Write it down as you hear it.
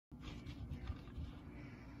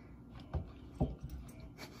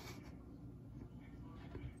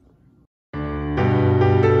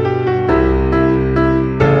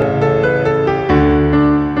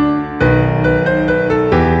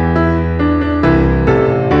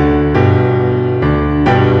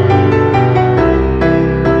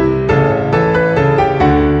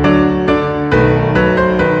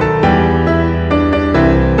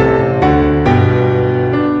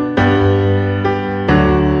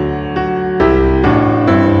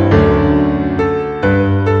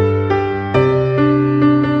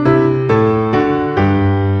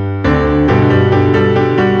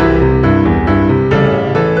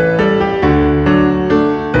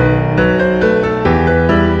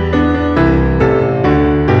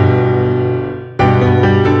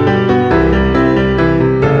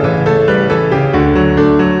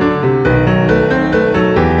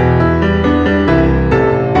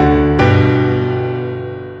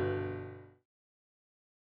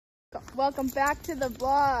welcome back to the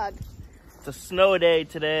vlog. It's a snow day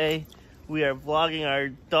today. We are vlogging our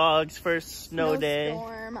dog's first snow day.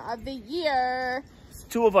 Snowstorm of the year. It's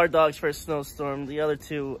 2 of our dogs' first snowstorm. The other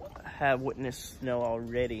 2 have witnessed snow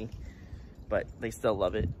already, but they still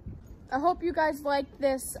love it. I hope you guys like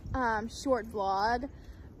this short vlog.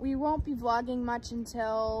 We won't be vlogging much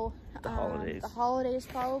until The holidays. The holidays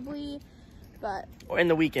probably, but Or in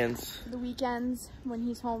the weekends. the weekends when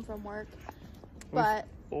he's home from work. But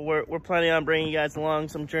We're planning on bringing you guys along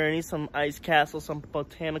some journeys, some ice castles, some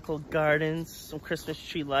botanical gardens, some Christmas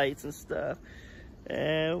tree lights and stuff.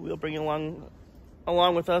 And we'll bring you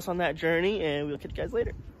along with us on that journey, and we'll catch you guys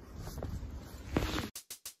later.